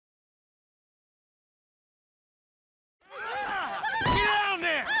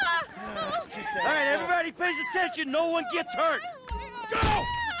Nobody pays attention, no one gets hurt. Go!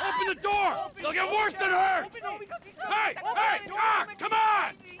 Open the door! They'll get worse than hurt! Hey! Hey! Ah! Come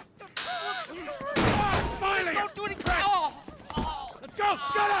on! Oh, finally! Don't do anything! Let's go!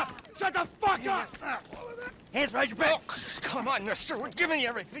 Shut up! Shut the fuck up! Hands behind your back. Oh, come on, mister. We're giving you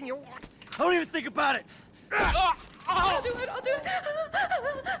everything you want. Don't even think about it. I'll do it, I'll do it.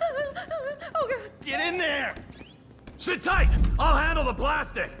 Oh, God. Get in there. Sit tight! I'll handle the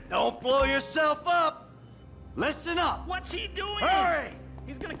blasting! Don't blow yourself up. Listen up. What's he doing? Hurry.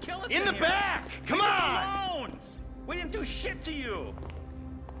 He's gonna kill us In the here. back. Come Leave us on. alone. We didn't do shit to you.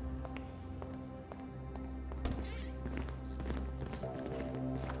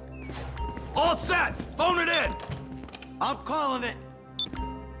 All set! Phone it in! I'm calling it.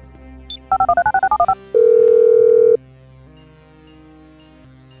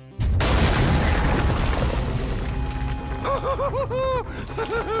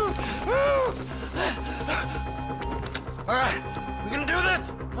 All right, we gonna do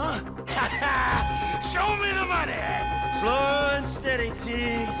this? Huh? Show me the money! Slow and steady,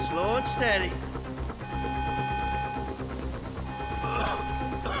 T. Slow and steady.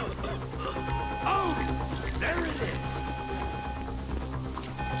 Oh! There it is!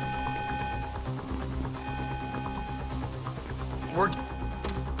 We're...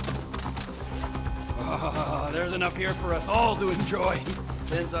 there's enough here for us all to enjoy.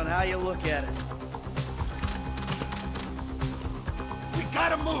 Depends on how you look at it. We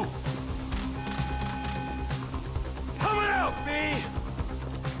gotta move! Coming out, B!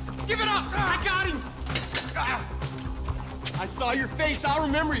 Give it up! I got him! I saw your face. I'll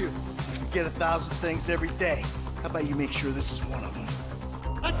remember you. You get 1,000 things every day. How about you make sure this is one of them?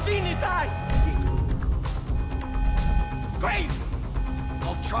 I've seen his eyes. Crazy!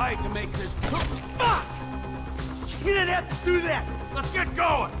 I'll try to make this... Fuck! You didn't have to do that! Let's get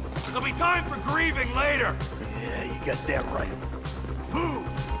going! There'll be time for grieving later! Yeah, you got that right. Move!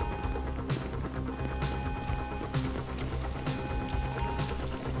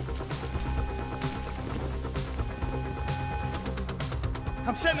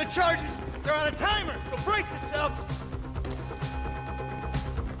 I'm setting the charges. They're on a timer, so brace yourselves.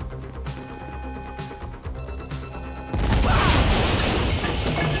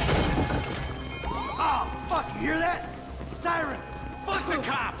 Oh, fuck, you hear that? Sirens! Fuck the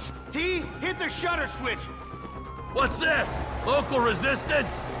cops. T, hit the shutter switch. What's this? Local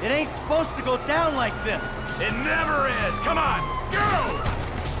resistance? It ain't supposed to go down like this. It never is! Come on! Go!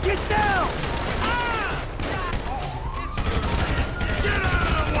 Get down! Get out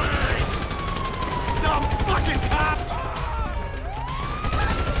of the way! Dumb fucking cops!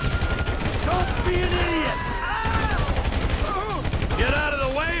 Don't be an idiot! Get out of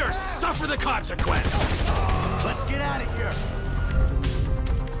the way or suffer the consequence! Let's get out of here.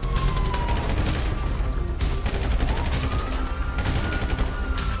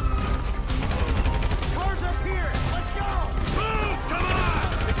 Cars up here. Let's go. Move! Come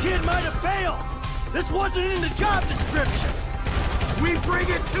on! The kid might have failed. This wasn't in the job description. We bring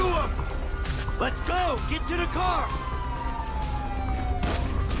it to him. Let's go. Get to the car.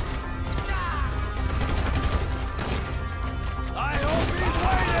 I hope he's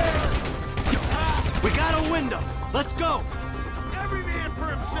waiting! We got a window. Let's go. Every man for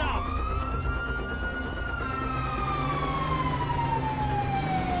himself.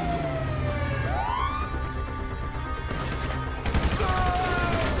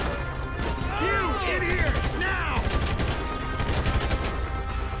 You in here now.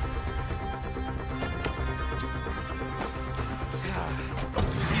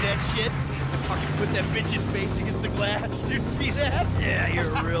 Did you see that shit? Fucking put that bitch's face against the glass. Did you see that? Yeah, you're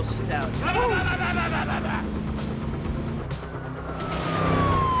a real stout. Fuck,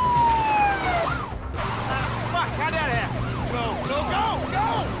 how'd that happen? Go, go, go, go!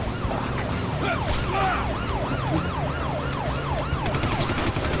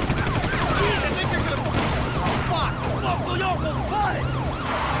 Jeez, I think they're gonna... Oh, fuck! Local yokel spotted!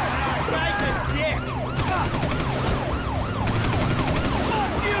 Guy's a dick!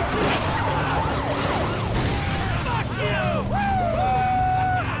 Fuck you, bitch! Fuck you!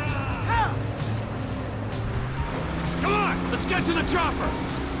 Come on! Let's get to the chopper!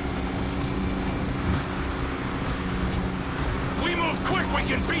 We move quick, we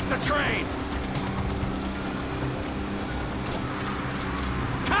can beat the train!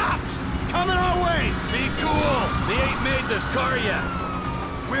 Cops! Coming our way! Be cool! They ain't made this car yet!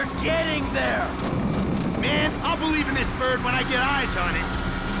 We're getting there! Man, I'll believe in this bird when I get eyes on it.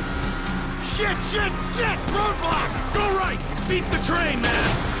 Shit, shit, shit! Roadblock! Go right! Beat the train, man!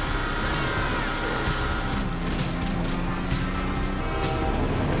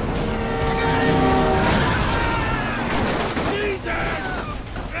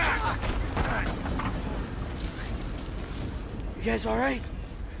 guys all right?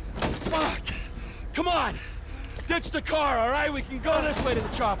 Fuck! Come on! Ditch the car, all right? We can go this way to the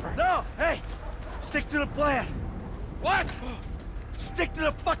chopper. No, hey! Stick to the plan. What? Stick to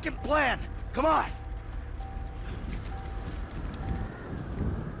the fucking plan. Come on.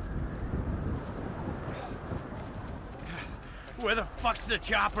 Where the fuck's the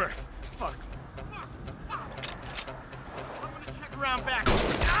chopper? Fuck. I'm gonna check around back.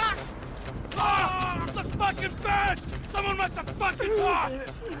 Ah! Ah! The fucking bed! Someone must have fucking talked!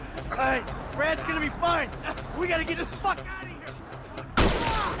 All right, Brad's gonna be fine. We gotta get the fuck out of here.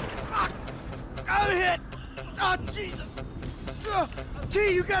 Fuck! I'm hit. Oh, Jesus.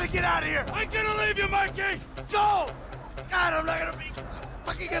 T, you gotta get out of here. I'm gonna leave you, Mikey! Go! God, I'm not gonna be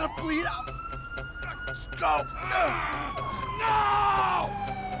fucking gonna bleed out. Go! No!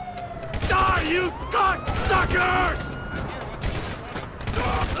 Die, you cocksuckers!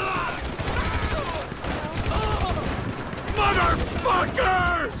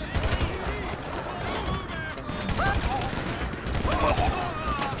 Motherfuckers!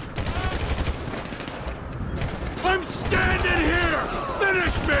 I'm standing here!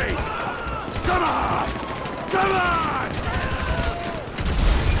 Finish me! Come on! Come on!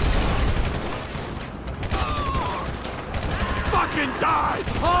 Fucking die!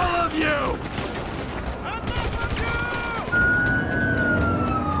 All of you!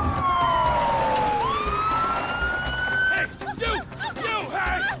 Hey! You! Hey! Oh,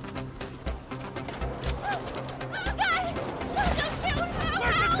 God! Don't shoot!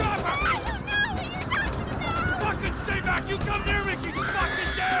 Where's the chopper? I don't know what you're talking about! Fucking stay back! You come near me! She's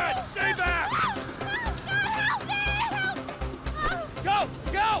fucking dead! Stay back! God, help me! Help! Go!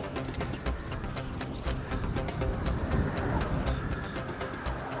 Go!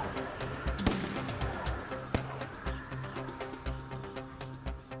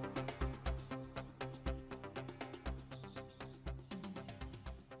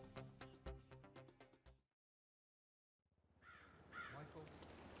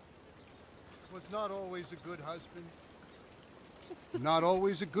 Was not always a good husband, not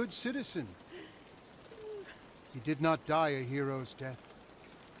always a good citizen. He did not die a hero's death,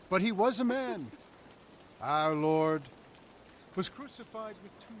 but he was a man. Our Lord was crucified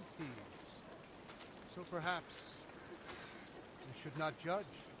with 2 thieves, so perhaps we should not judge.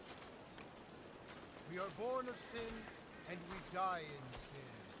 We are born of sin, and we die in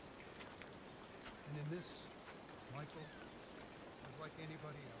sin. And in this, Michael was like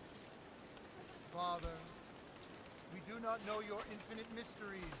anybody else. Father, we do not know your infinite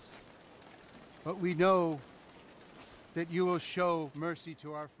mysteries, but we know that you will show mercy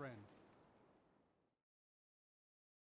to our friend.